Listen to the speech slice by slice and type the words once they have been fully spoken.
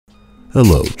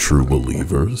Hello, true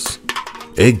believers.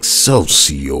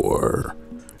 Excelsior!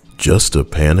 Just a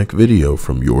panic video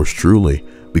from yours truly,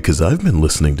 because I've been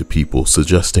listening to people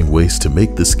suggesting ways to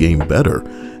make this game better,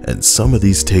 and some of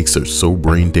these takes are so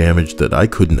brain damaged that I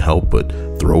couldn't help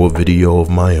but throw a video of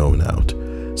my own out.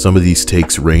 Some of these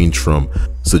takes range from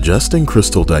suggesting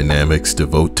Crystal Dynamics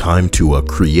devote time to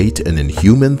create an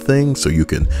inhuman thing so you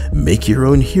can make your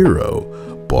own hero,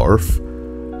 barf,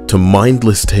 to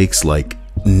mindless takes like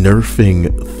nerfing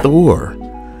THOR.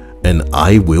 And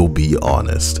I will be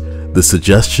honest, the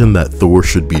suggestion that THOR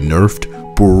should be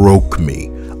nerfed broke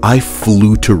me. I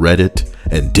flew to Reddit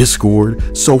and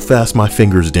Discord so fast my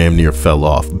fingers damn near fell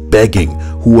off, begging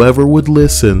whoever would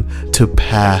listen to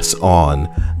pass on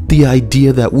the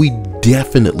idea that we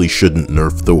definitely shouldn't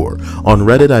nerf THOR. On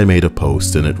Reddit I made a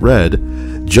post and it read,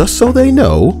 "Just so they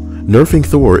know, nerfing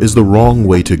THOR is the wrong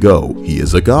way to go. He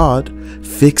is a god.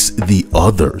 Fix the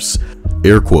others."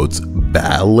 Air quotes,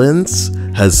 balance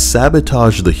has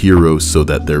sabotaged the heroes so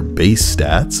that their base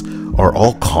stats are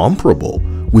all comparable,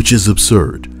 which is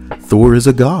absurd. THOR is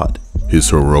a god. His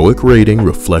heroic rating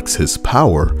reflects his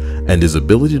power, and his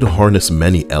ability to harness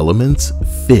many elements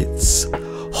fits.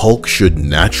 Hulk should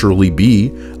naturally be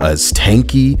as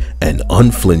tanky and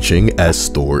unflinching as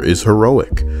Thor is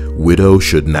heroic. Widow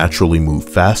should naturally move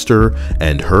faster,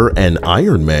 and her and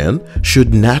Iron Man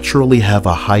should naturally have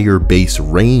a higher base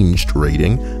ranged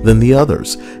rating than the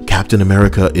others. Captain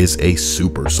America is a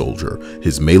super soldier.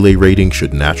 His melee rating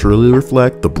should naturally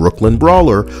reflect the Brooklyn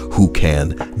Brawler who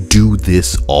can do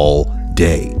this all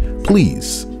day.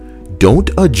 Please, don't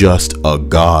adjust a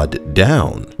god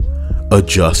down.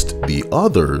 Adjust the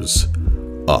others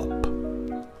up.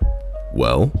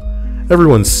 Well,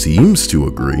 everyone seems to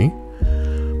agree,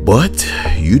 but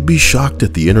you'd be shocked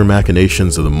at the inner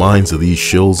machinations of the minds of these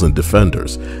shills and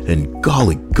defenders. And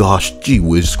golly gosh, gee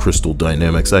whiz, Crystal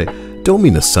Dynamics, I don't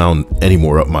mean to sound any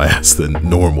more up my ass than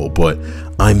normal, but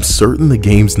I'm certain the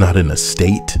game's not in a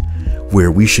state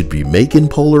where we should be making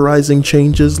polarizing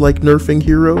changes like nerfing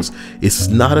heroes. It's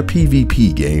not a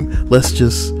PvP game. Let's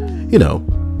just,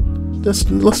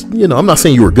 I'm not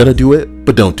saying you were gonna do it,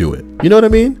 but don't do it. You know what I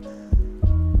mean?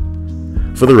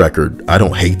 For the record, I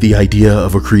don't hate the idea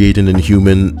of creating an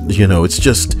inhuman. It's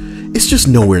just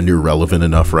nowhere near relevant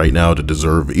enough right now to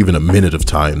deserve even a minute of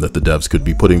time that the devs could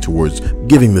be putting towards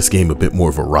giving this game a bit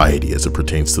more variety as it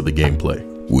pertains to the gameplay.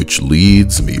 Which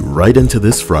leads me right into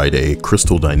this Friday,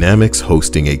 Crystal Dynamics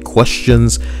hosting a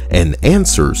questions and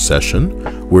answers session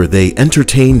where they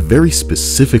entertain very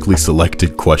specifically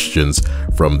selected questions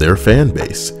from their fan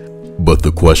base. But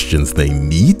the questions they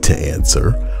need to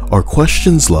answer are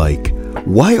questions like,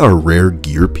 why are rare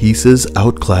gear pieces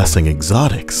outclassing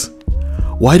exotics?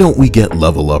 Why don't we get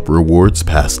level up rewards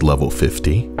past level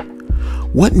 50?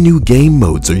 What new game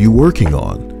modes are you working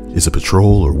on? Is a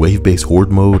patrol or wave-based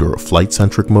horde mode or a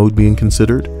flight-centric mode being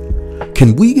considered?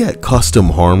 Can we get custom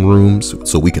harm rooms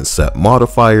so we can set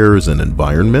modifiers and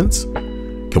environments?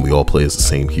 Can we all play as the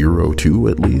same hero too,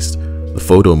 at least? The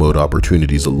photo mode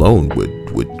opportunities alone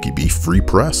would be free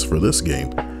press for this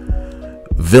game.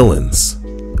 Villains.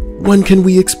 When can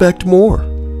we expect more?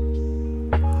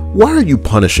 Why are you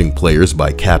punishing players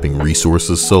by capping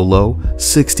resources so low?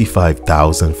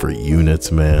 65,000 for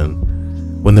units, man.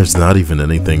 When there's not even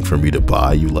anything for me to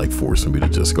buy, you forcing me to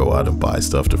just go out and buy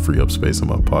stuff to free up space in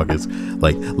my pockets.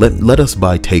 Let us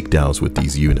buy takedowns with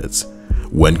these units.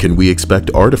 When can we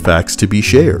expect artifacts to be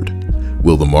shared?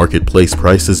 Will the marketplace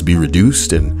prices be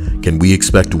reduced, and can we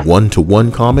expect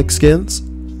one-to-one comic skins?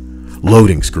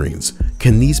 Loading screens.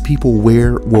 Can these people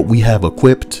wear what we have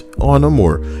equipped on them,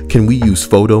 or can we use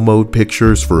photo mode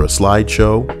pictures for a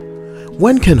slideshow?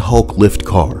 When can Hulk lift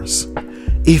cars?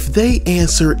 If they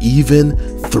answer even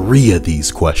 3 of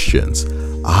these questions,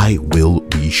 I will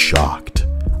be shocked.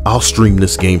 I'll stream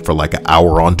this game for an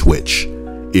hour on Twitch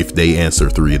if they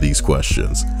answer 3 of these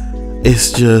questions.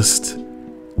 It's just,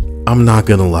 I'm not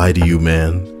gonna lie to you,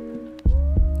 man.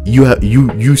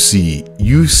 You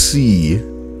see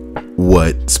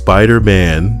what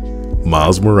Spider-Man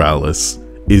Miles Morales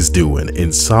is doing.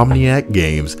 Insomniac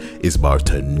Games is about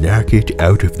to knock it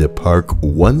out of the park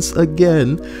once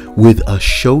again with a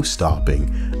show-stopping,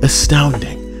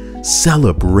 astounding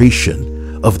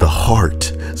celebration of the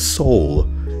heart, soul,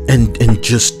 and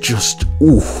just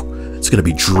oof. It's gonna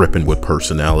be dripping with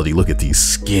personality. Look at these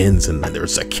skins, and then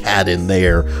there's a cat in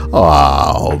there.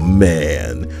 Oh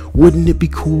man, wouldn't it be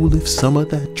cool if some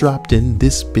of that dropped in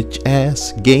this bitch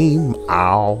ass game?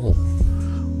 Ow.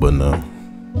 But no.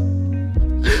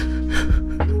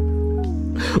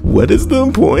 What is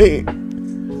the point?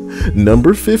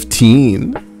 Number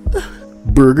 15.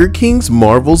 Burger King's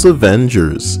Marvel's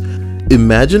Avengers.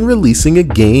 Imagine releasing a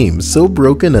game so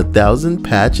broken 1,000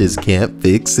 patches can't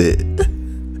fix it.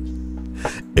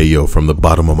 Hey yo, from the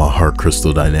bottom of my heart,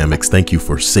 Crystal Dynamics, thank you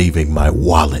for saving my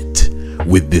wallet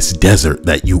with this desert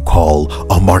that you call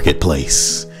a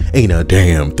marketplace. Ain't a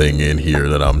damn thing in here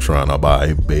that I'm trying to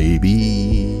buy,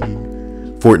 baby.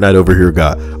 Fortnite over here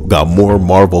got more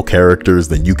Marvel characters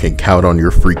than you can count on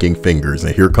your freaking fingers.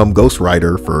 And here come Ghost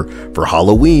Rider for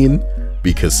Halloween,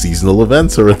 because seasonal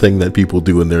events are a thing that people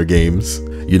do in their games.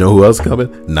 You know who else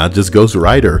coming? Not just Ghost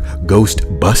Rider,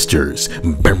 Ghostbusters.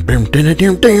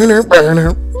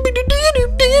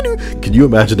 Can you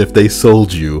imagine if they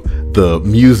sold you the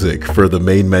music for the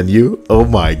main menu? Oh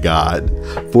my god.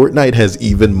 Fortnite has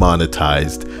even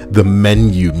monetized the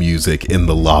menu music in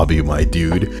the lobby, my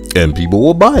dude. And people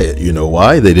will buy it. You know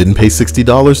why? They didn't pay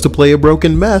 $60 to play a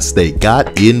broken mess. They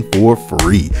got in for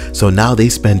free. So now they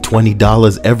spend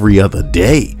 $20 every other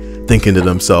day thinking to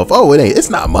themselves, oh, it's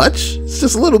not much. It's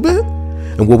just a little bit.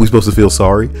 And what, we supposed to feel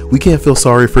sorry? We can't feel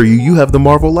sorry for you. You have the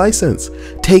Marvel license.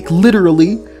 Take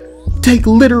literally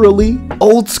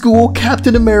old school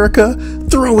Captain America,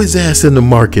 throw his ass in the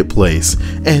marketplace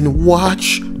and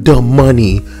watch the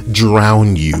money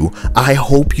drown you. I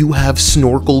hope you have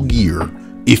snorkel gear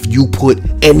if you put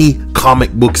any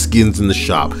comic book skins in the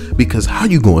shop, because how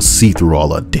you gonna see through all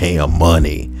the damn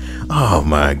money? Oh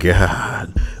my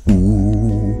god.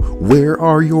 Ooh, where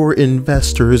are your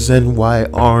investors and why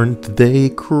aren't they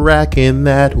cracking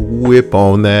that whip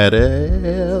on that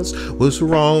ass? What's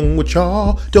wrong with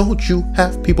y'all? Don't you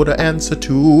have people to answer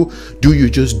to? Do you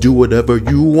just do whatever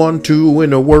you want to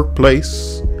in a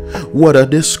workplace? What a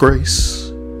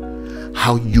disgrace.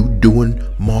 How you doing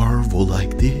Marvel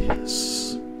like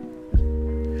this?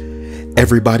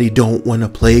 Everybody don't wanna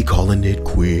play, calling it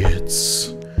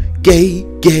quits. Gay,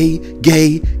 gay,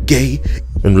 gay, gay.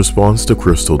 In response to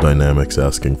Crystal Dynamics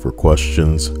asking for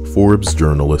questions, Forbes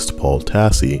journalist Paul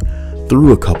Tassi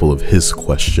threw a couple of his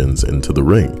questions into the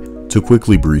ring. To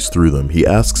quickly breeze through them, he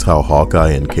asks how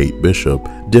Hawkeye and Kate Bishop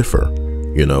differ.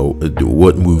 You know,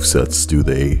 what movesets do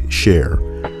they share?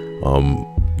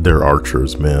 They're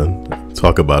archers, man.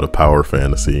 Talk about a power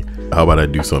fantasy. How about I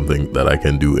do something that I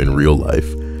can do in real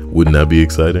life? Wouldn't that be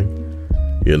exciting?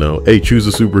 You know, hey, choose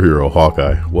a superhero,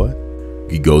 Hawkeye. What?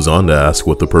 He goes on to ask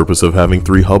what the purpose of having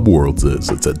 3 hub worlds is.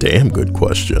 It's a damn good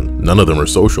question. None of them are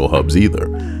social hubs either.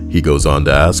 He goes on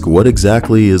to ask what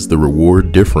exactly is the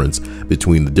reward difference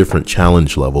between the different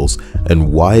challenge levels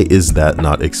and why is that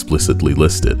not explicitly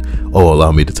listed? Oh,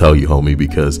 allow me to tell you, homie,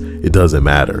 because it doesn't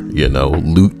matter. You know,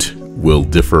 loot will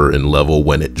differ in level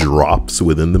when it drops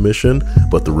within the mission,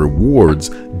 but the rewards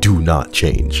do not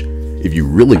change. If you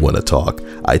really want to talk,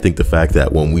 I think the fact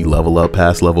that when we level up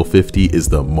past level 50 is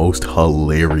the most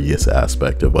hilarious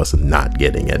aspect of us not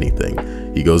getting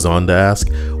anything. He goes on to ask,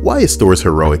 why is Thor's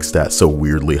heroic stat so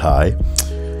weirdly high?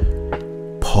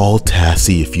 Paul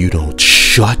Tassi, if you don't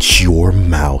shut your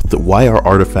mouth, why are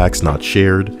artifacts not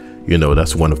shared? You know,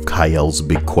 that's one of Kyle's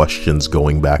big questions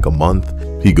going back a month.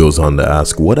 He goes on to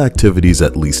ask what activities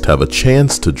at least have a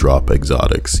chance to drop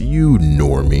exotics, you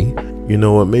normie. You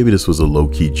know what, maybe this was a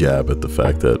low-key jab at the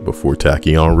fact that before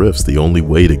Tachyon Rifts, the only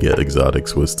way to get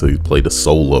exotics was to play the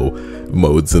solo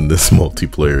modes in this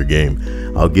multiplayer game.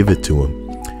 I'll give it to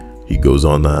him. He goes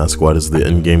on to ask, why does the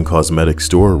in-game cosmetic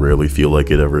store rarely feel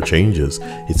like it ever changes?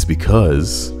 It's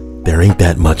because there ain't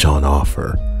that much on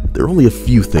offer. There are only a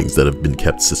few things that have been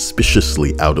kept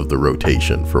suspiciously out of the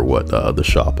rotation for what the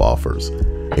shop offers.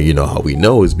 And you know how we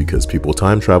know is because people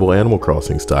time travel Animal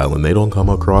Crossing style and they don't come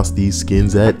across these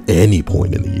skins at any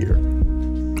point in the year.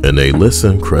 And hey,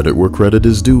 listen, credit where credit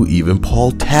is due. Even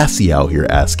Paul Tassi out here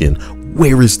asking,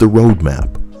 where is the roadmap?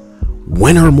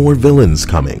 When are more villains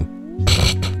coming?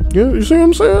 Yeah, you see what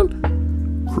I'm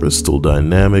saying? Crystal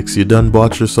Dynamics, you done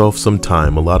bought yourself some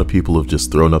time. A lot of people have just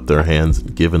thrown up their hands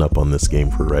and given up on this game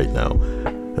for right now.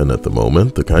 And at the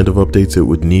moment, the kind of updates it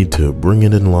would need to bring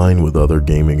it in line with other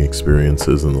gaming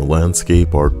experiences in the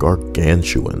landscape are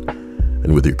gargantuan.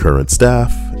 And with your current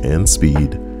staff and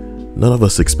speed, none of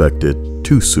us expect it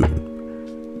too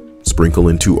soon. Sprinkle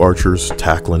in 2 archers,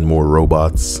 tackling more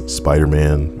robots,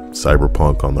 Spider-Man,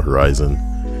 Cyberpunk on the horizon.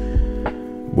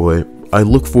 Boy, I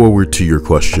look forward to your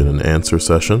question and answer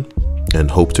session, and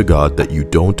hope to God that you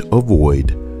don't avoid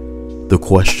the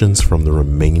questions from the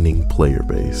remaining player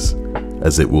base,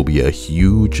 as it will be a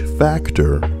huge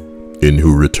factor in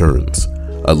who returns.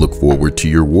 I look forward to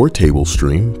your War Table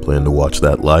stream, plan to watch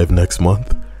that live next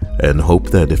month, and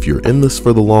hope that if you're in this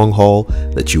for the long haul,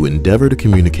 that you endeavor to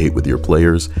communicate with your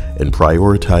players and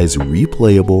prioritize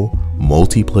replayable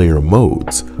multiplayer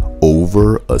modes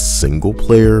over a single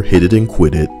player hit it and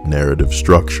quit it narrative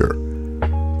structure.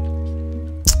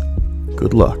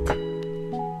 Good luck.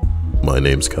 My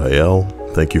name's Kyle.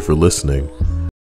 Thank you for listening.